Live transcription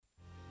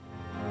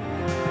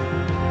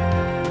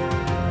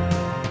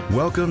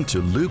Welcome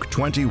to Luke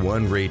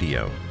 21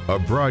 Radio, a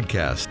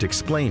broadcast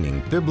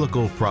explaining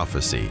biblical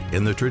prophecy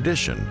in the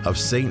tradition of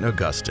St.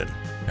 Augustine.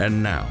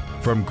 And now,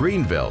 from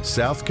Greenville,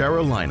 South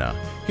Carolina,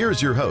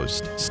 here's your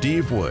host,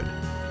 Steve Wood.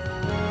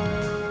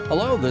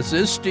 Hello, this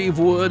is Steve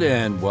Wood,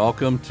 and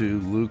welcome to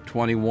Luke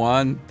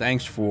 21.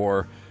 Thanks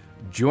for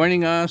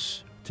joining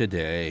us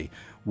today.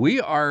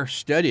 We are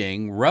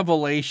studying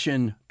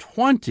Revelation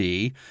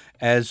 20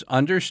 as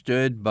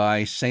understood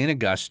by St.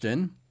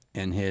 Augustine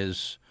in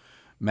his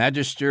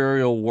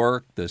magisterial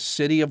work, The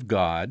City of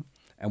God,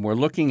 and we're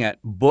looking at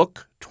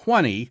Book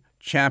 20,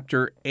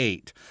 Chapter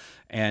 8.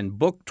 And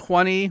Book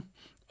 20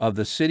 of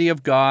The City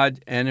of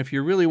God, and if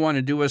you really want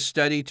to do a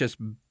study, just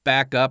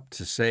back up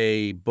to,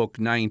 say, Book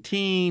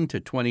 19 to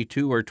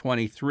 22 or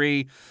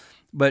 23,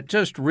 but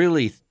just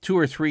really 2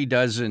 or 3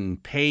 dozen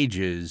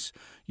pages,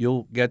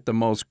 you'll get the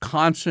most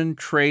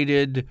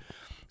concentrated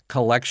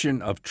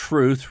collection of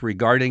truth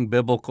regarding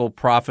biblical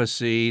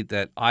prophecy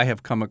that I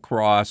have come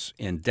across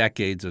in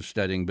decades of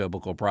studying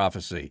biblical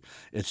prophecy.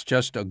 It's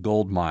just a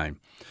gold mine.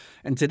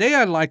 And today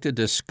I'd like to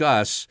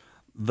discuss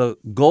the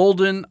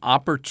golden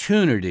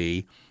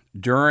opportunity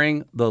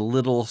during the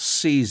little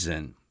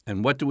season.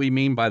 And what do we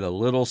mean by the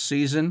little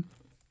season?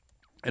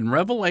 And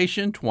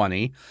Revelation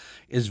 20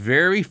 is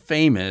very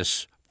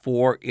famous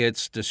for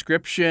its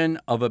description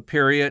of a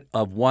period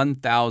of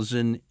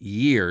 1,000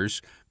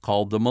 years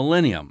called the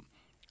millennium.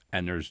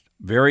 And there's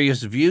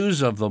various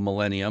views of the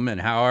millennium,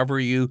 and however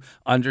you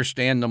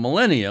understand the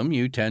millennium,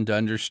 you tend to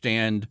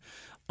understand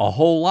a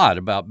whole lot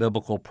about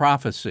biblical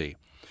prophecy.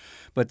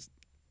 But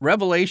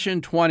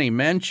Revelation 20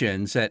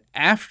 mentions that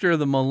after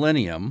the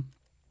millennium,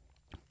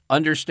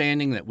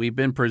 understanding that we've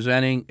been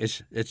presenting,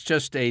 it's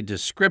just a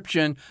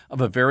description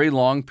of a very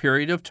long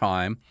period of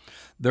time.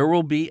 There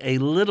will be a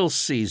little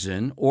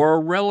season or a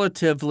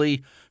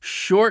relatively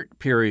short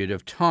period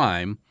of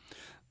time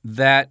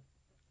that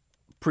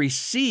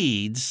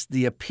precedes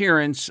the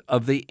appearance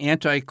of the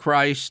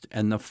Antichrist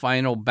and the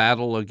final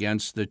battle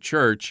against the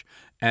church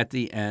at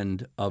the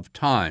end of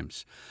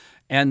times.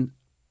 And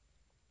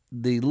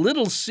the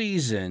little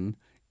season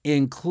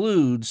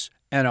includes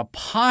an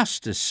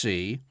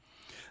apostasy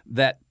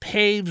that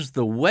paves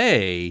the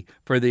way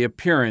for the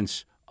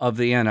appearance of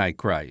the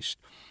Antichrist.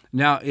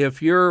 Now,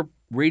 if you're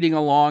reading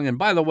along, and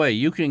by the way,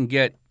 you can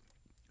get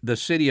The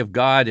City of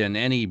God in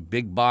any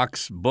big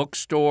box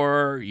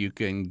bookstore, you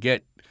can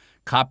get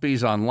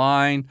copies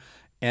online,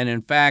 and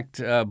in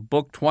fact,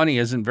 Book 20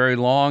 isn't very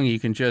long. You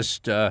can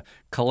just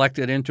collect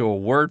it into a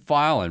Word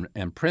file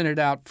and print it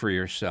out for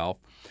yourself.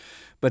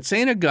 But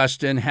St.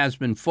 Augustine has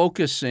been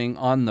focusing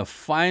on the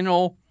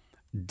final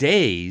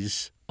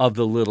days of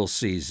the little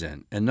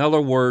season. In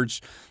other words,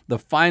 the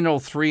final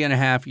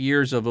 3.5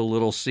 years of the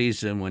little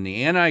season when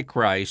the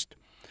Antichrist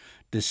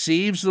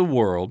deceives the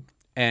world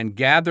and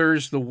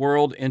gathers the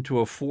world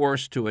into a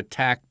force to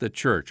attack the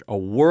church, a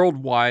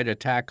worldwide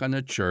attack on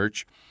the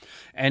church.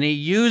 And he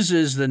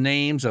uses the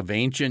names of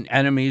ancient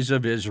enemies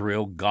of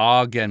Israel,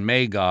 Gog and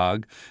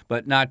Magog,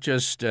 but not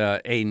just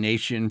a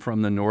nation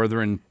from the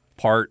northern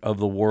part of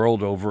the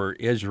world over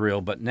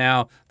Israel, but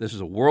now this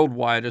is a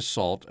worldwide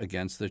assault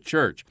against the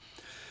church.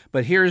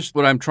 But here's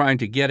what I'm trying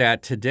to get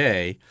at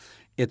today.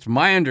 It's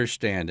my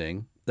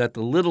understanding that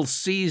the little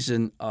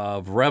season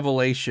of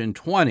Revelation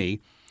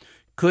 20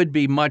 could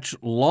be much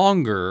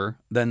longer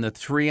than the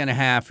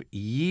 3.5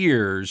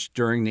 years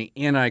during the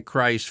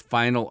Antichrist's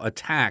final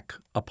attack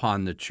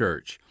upon the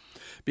church.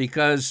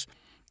 Because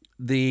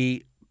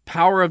the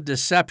power of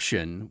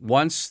deception,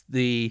 once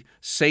the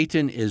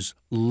Satan is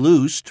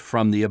loosed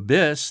from the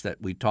abyss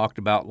that we talked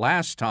about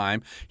last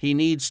time, he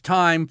needs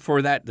time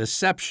for that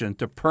deception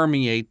to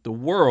permeate the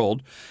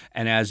world.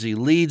 And as he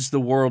leads the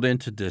world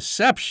into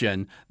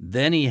deception,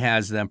 then he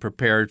has them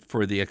prepared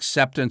for the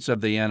acceptance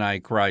of the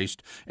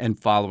Antichrist and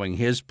following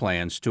his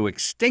plans to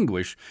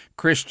extinguish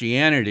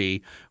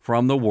Christianity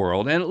from the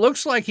world. And it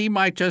looks like he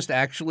might just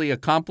actually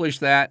accomplish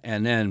that,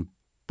 and then,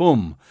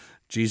 boom,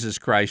 Jesus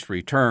Christ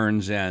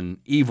returns and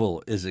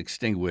evil is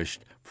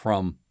extinguished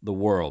from the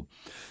world.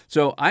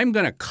 So I'm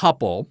going to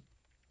couple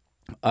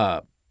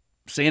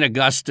St.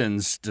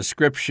 Augustine's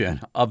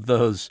description of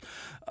those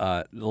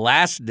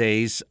last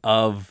days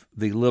of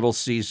the little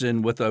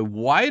season with a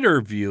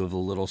wider view of the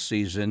little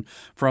season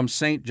from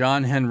St.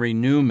 John Henry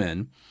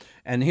Newman.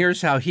 And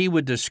here's how he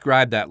would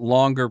describe that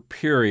longer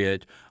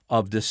period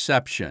of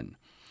deception.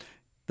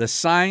 The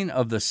sign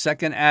of the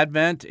second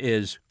advent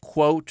is,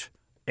 quote,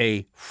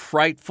 a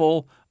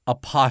frightful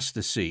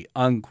apostasy,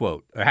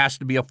 unquote. There has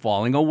to be a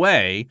falling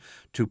away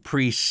to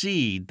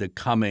precede the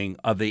coming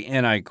of the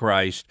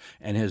Antichrist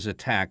and his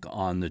attack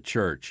on the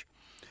church.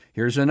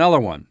 Here's another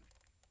one.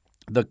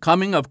 The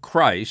coming of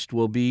Christ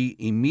will be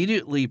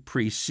immediately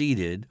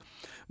preceded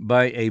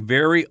by a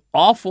very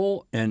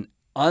awful and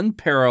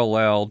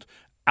unparalleled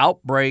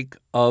outbreak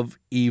of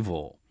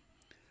evil.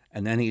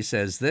 And then he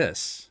says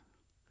this,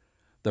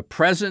 the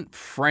present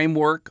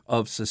framework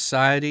of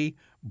society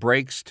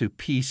breaks to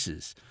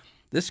pieces.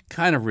 this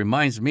kind of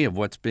reminds me of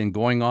what's been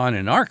going on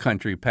in our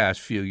country past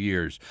few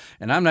years.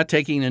 And I'm not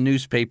taking a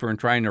newspaper and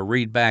trying to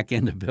read back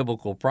into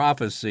biblical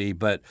prophecy,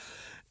 but,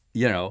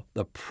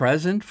 the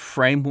present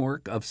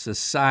framework of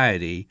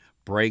society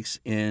breaks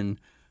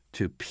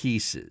into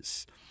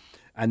pieces.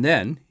 And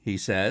then, he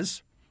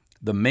says,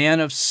 the man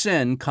of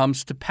sin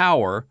comes to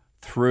power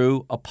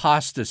through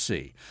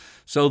apostasy.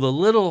 So the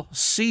little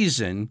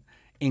season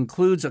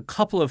includes a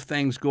couple of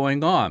things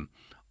going on.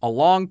 A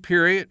long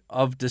period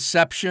of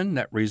deception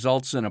that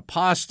results in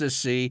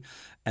apostasy,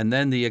 and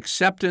then the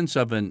acceptance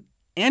of an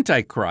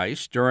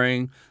antichrist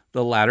during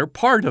the latter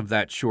part of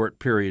that short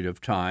period of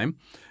time,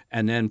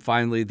 and then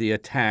finally the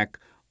attack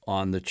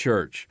on the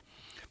church.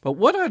 But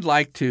what I'd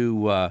like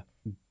to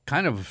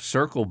kind of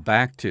circle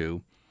back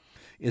to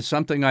is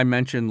something I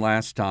mentioned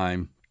last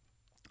time.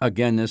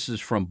 Again, this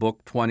is from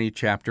Book 20,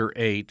 Chapter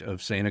 8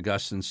 of St.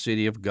 Augustine's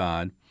City of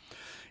God,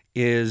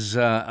 is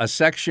a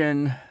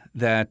section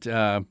that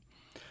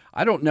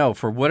I don't know,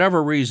 for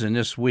whatever reason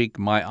this week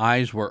my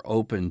eyes were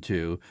open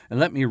to, and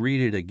let me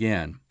read it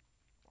again.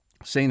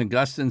 St.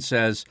 Augustine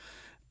says,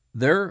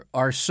 there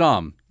are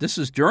some, this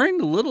is during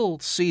the little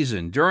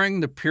season, during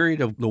the period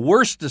of the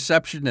worst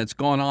deception that's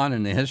gone on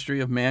in the history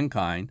of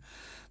mankind,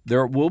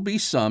 there will be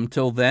some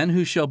till then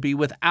who shall be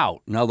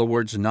without, in other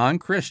words,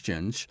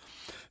 non-Christians,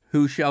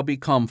 who shall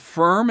become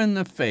firm in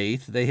the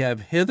faith they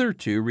have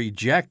hitherto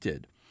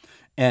rejected,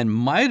 and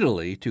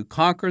mightily to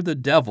conquer the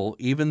devil,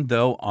 even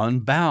though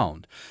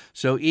unbound.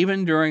 So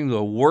even during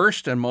the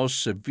worst and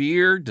most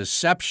severe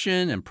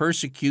deception and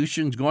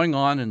persecutions going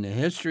on in the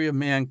history of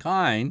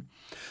mankind,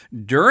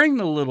 during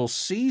the little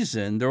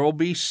season, there will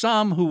be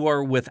some who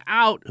are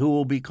without who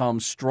will become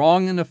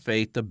strong in the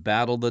faith to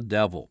battle the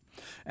devil.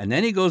 And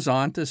then he goes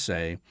on to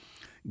say,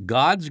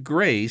 God's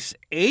grace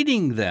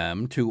aiding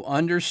them to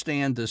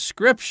understand the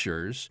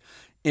Scriptures,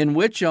 in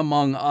which,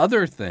 among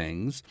other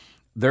things,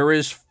 there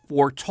is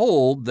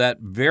foretold that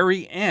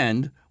very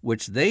end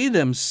which they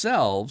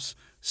themselves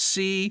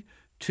see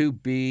to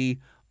be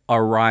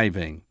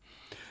arriving.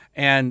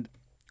 And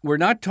we're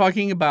not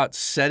talking about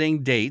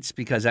setting dates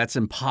because that's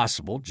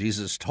impossible.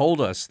 Jesus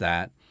told us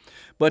that.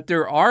 But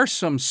there are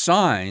some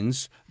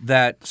signs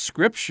that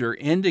Scripture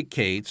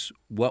indicates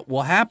what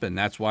will happen.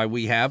 That's why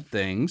we have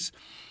things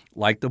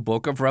like the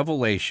book of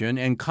Revelation,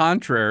 and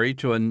contrary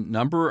to a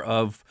number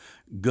of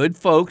good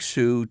folks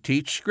who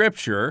teach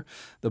Scripture,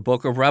 the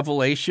book of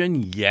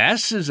Revelation,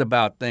 yes, is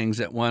about things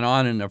that went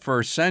on in the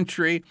first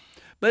century,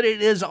 but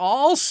it is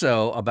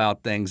also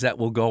about things that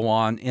will go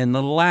on in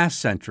the last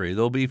century.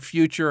 There'll be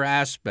future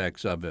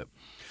aspects of it.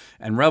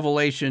 And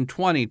Revelation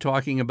 20,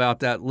 talking about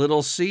that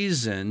little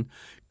season,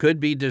 could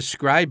be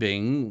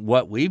describing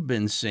what we've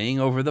been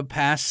seeing over the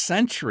past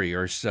century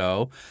or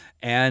so,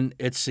 and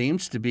it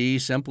seems to be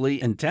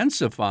simply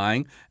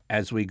intensifying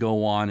as we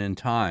go on in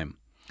time.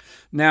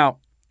 Now,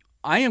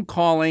 I am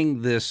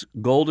calling this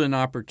golden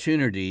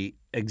opportunity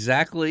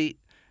exactly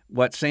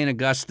what St.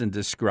 Augustine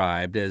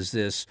described as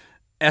this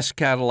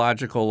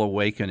eschatological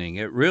awakening.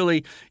 It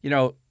really,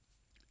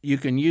 you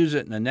can use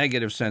it in a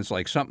negative sense,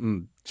 like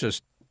something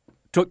just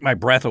took my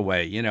breath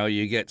away.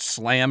 You get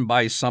slammed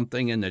by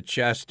something in the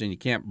chest and you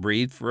can't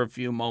breathe for a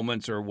few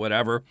moments or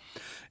whatever.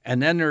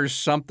 And then there's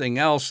something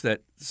else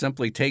that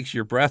simply takes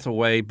your breath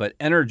away but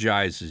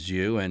energizes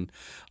you. And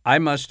I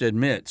must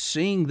admit,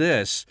 seeing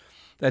this,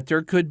 that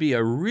there could be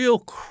a real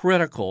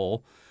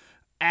critical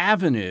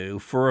avenue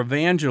for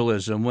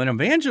evangelism when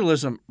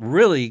evangelism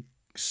really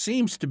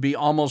seems to be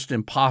almost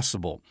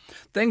impossible.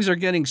 Things are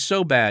getting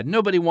so bad.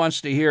 Nobody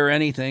wants to hear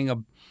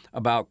anything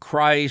about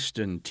Christ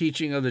and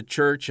teaching of the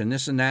church and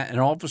this and that. And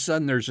all of a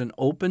sudden there's an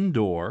open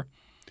door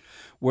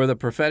where the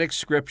prophetic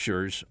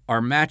scriptures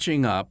are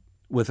matching up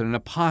with an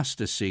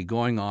apostasy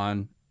going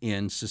on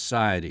in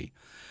society.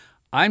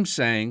 I'm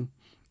saying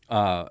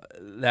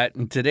that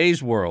in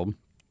today's world,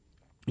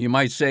 you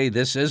might say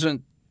this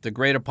isn't the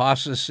great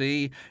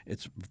apostasy.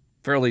 It's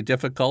fairly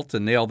difficult to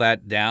nail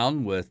that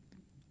down with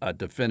a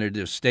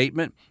definitive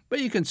statement, but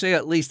you can say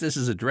at least this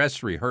is a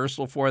dress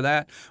rehearsal for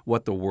that,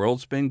 what the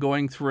world's been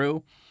going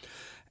through.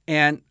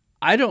 And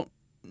I don't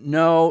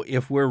know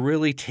if we're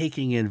really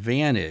taking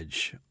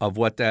advantage of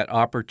what that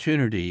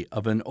opportunity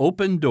of an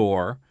open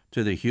door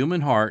to the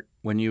human heart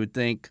when you would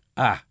think,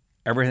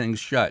 everything's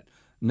shut.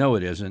 No,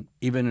 it isn't.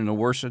 Even in the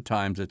worst of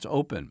times, it's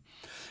open.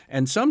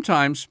 And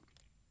sometimes,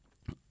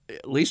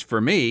 at least for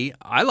me,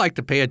 I like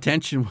to pay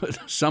attention what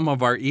some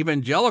of our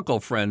evangelical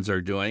friends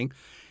are doing,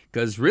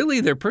 because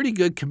really they're pretty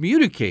good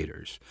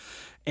communicators.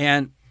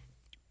 And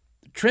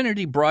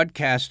Trinity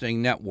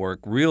Broadcasting Network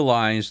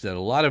realized that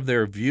a lot of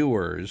their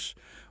viewers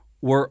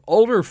were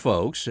older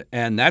folks,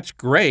 and that's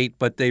great,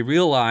 but they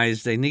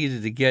realized they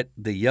needed to get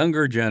the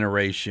younger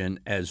generation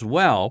as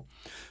well.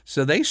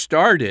 So they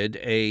started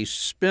a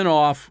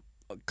spin-off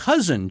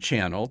cousin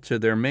channel to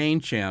their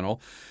main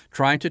channel,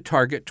 trying to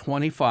target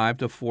 25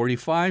 to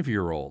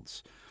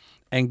 45-year-olds.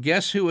 And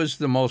guess who is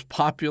the most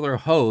popular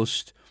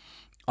host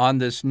on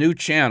this new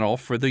channel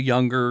for the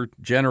younger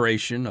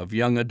generation of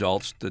young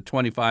adults, the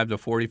 25 to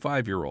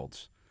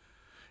 45-year-olds?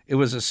 It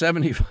was a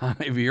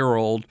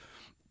 75-year-old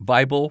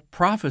Bible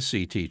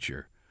prophecy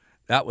teacher.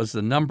 That was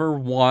the number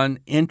one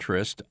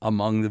interest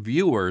among the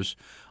viewers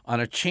on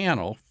a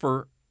channel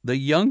for the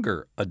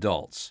younger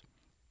adults.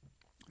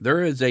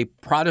 There is a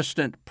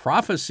Protestant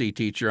prophecy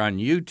teacher on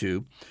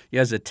YouTube. He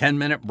has a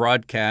 10-minute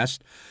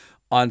broadcast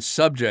on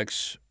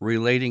subjects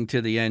relating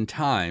to the end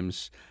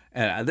times.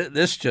 And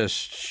this just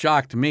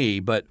shocked me,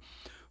 but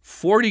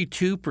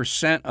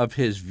 42% of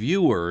his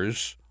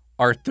viewers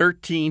are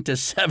 13 to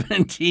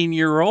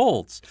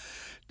 17-year-olds.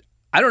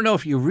 I don't know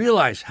if you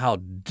realize how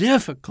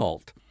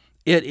difficult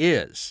it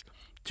is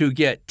to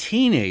get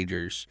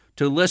teenagers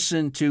to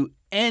listen to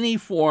any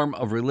form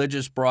of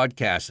religious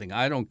broadcasting.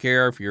 I don't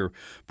care if you're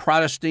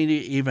Protestant,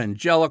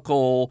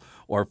 evangelical,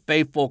 or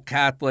faithful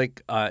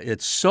Catholic.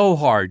 It's so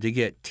hard to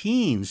get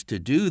teens to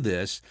do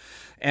this.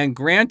 And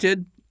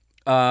granted,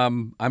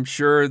 I'm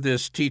sure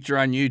this teacher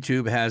on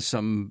YouTube has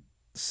some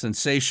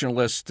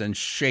sensationalist and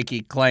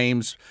shaky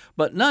claims,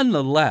 but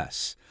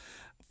nonetheless,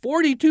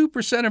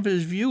 42% of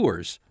his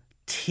viewers,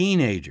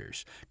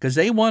 teenagers, because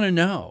they want to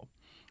know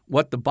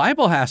what the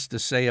Bible has to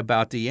say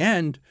about the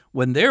end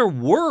when their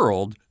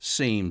world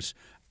seems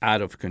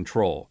out of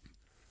control.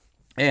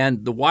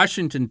 And the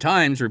Washington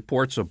Times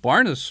reports a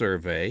Barna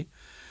survey.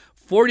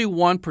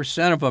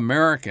 41% of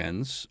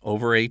Americans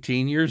over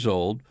 18 years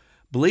old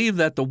believe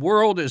that the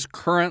world is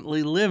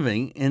currently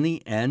living in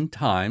the end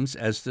times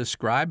as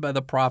described by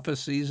the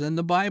prophecies in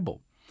the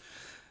Bible.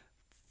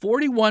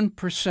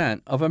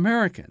 41% of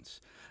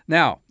Americans.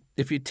 Now,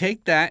 if you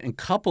take that and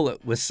couple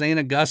it with St.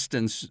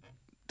 Augustine's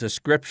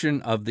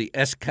description of the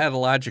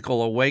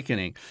eschatological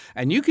awakening,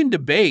 and you can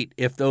debate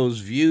if those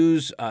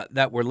views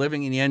that we're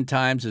living in the end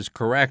times is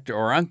correct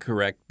or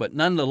incorrect, but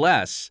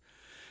nonetheless,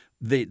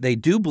 they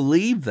do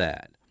believe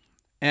that.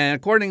 And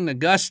according to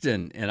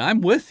Augustine, and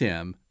I'm with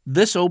him,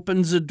 this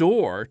opens a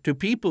door to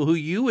people who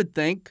you would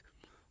think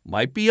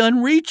might be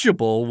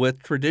unreachable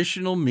with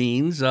traditional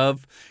means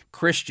of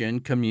Christian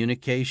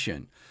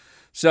communication.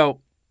 So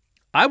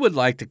I would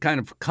like to kind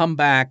of come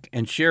back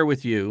and share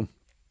with you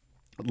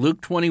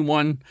Luke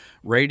 21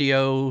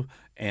 radio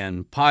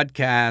and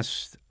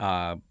podcast.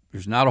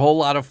 There's not a whole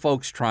lot of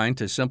folks trying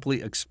to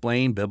simply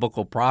explain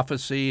biblical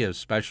prophecy,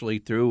 especially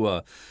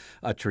through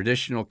a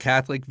traditional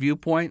Catholic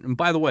viewpoint. And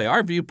by the way,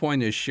 our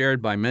viewpoint is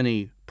shared by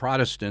many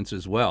Protestants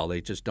as well.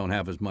 They just don't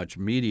have as much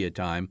media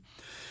time.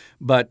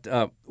 But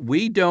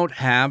we don't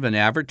have an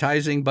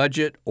advertising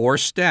budget or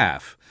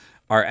staff.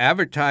 Our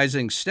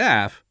advertising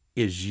staff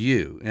is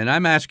you. And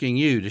I'm asking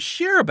you to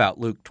share about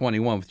Luke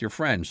 21 with your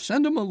friends.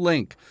 Send them a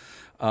link.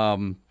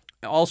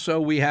 Also,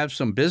 we have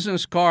some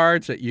business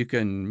cards that you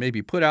can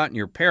maybe put out in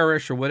your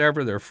parish or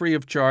whatever. They're free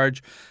of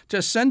charge.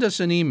 Just send us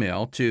an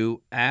email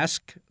to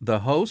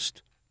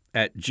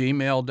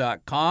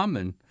askthehost@gmail.com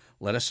and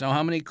let us know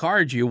how many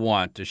cards you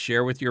want to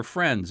share with your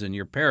friends in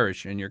your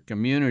parish and your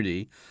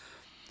community.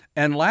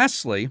 And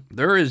lastly,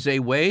 there is a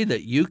way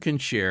that you can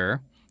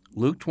share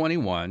Luke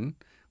 21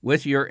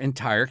 with your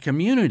entire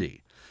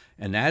community.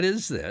 And that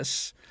is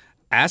this: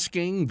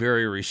 asking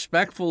very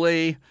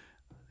respectfully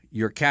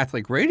your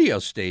Catholic radio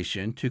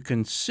station to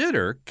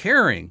consider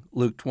carrying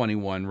Luke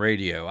 21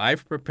 radio.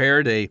 I've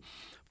prepared a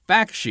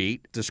fact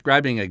sheet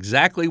describing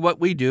exactly what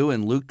we do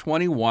in Luke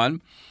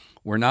 21.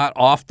 We're not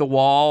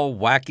off-the-wall,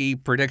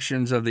 wacky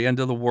predictions of the end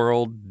of the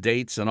world,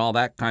 dates, and all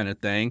that kind of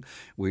thing.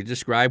 We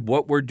describe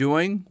what we're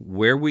doing,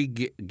 where we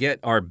get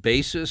our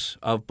basis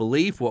of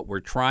belief, what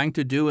we're trying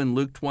to do in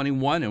Luke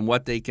 21, and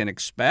what they can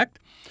expect,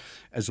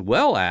 as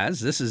well as,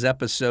 this is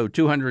episode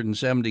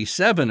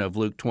 277 of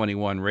Luke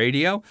 21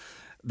 Radio.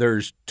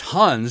 There's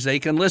tons they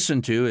can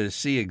listen to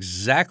see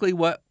exactly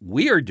what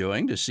we are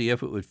doing to see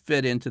if it would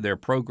fit into their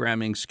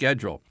programming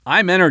schedule.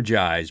 I'm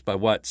energized by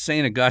what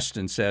St.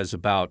 Augustine says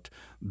about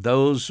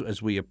those,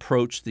 as we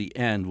approach the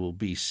end, will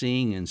be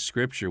seeing in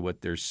Scripture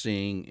what they're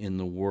seeing in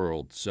the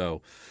world.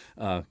 So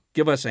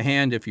give us a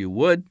hand if you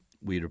would.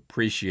 We'd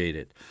appreciate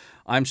it.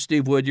 I'm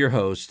Steve Wood, your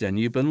host, and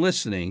you've been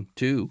listening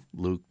to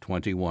Luke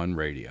 21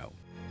 Radio.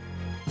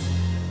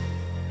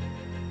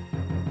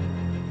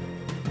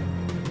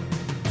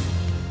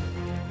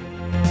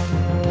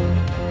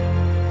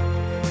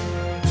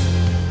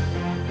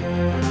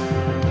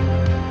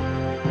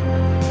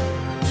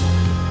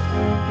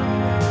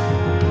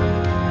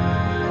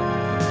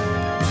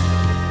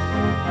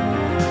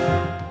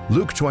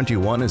 Luke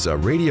 21 is a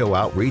radio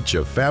outreach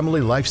of Family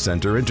Life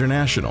Center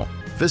International.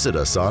 Visit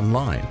us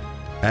online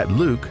at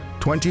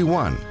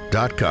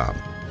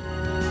luke21.com.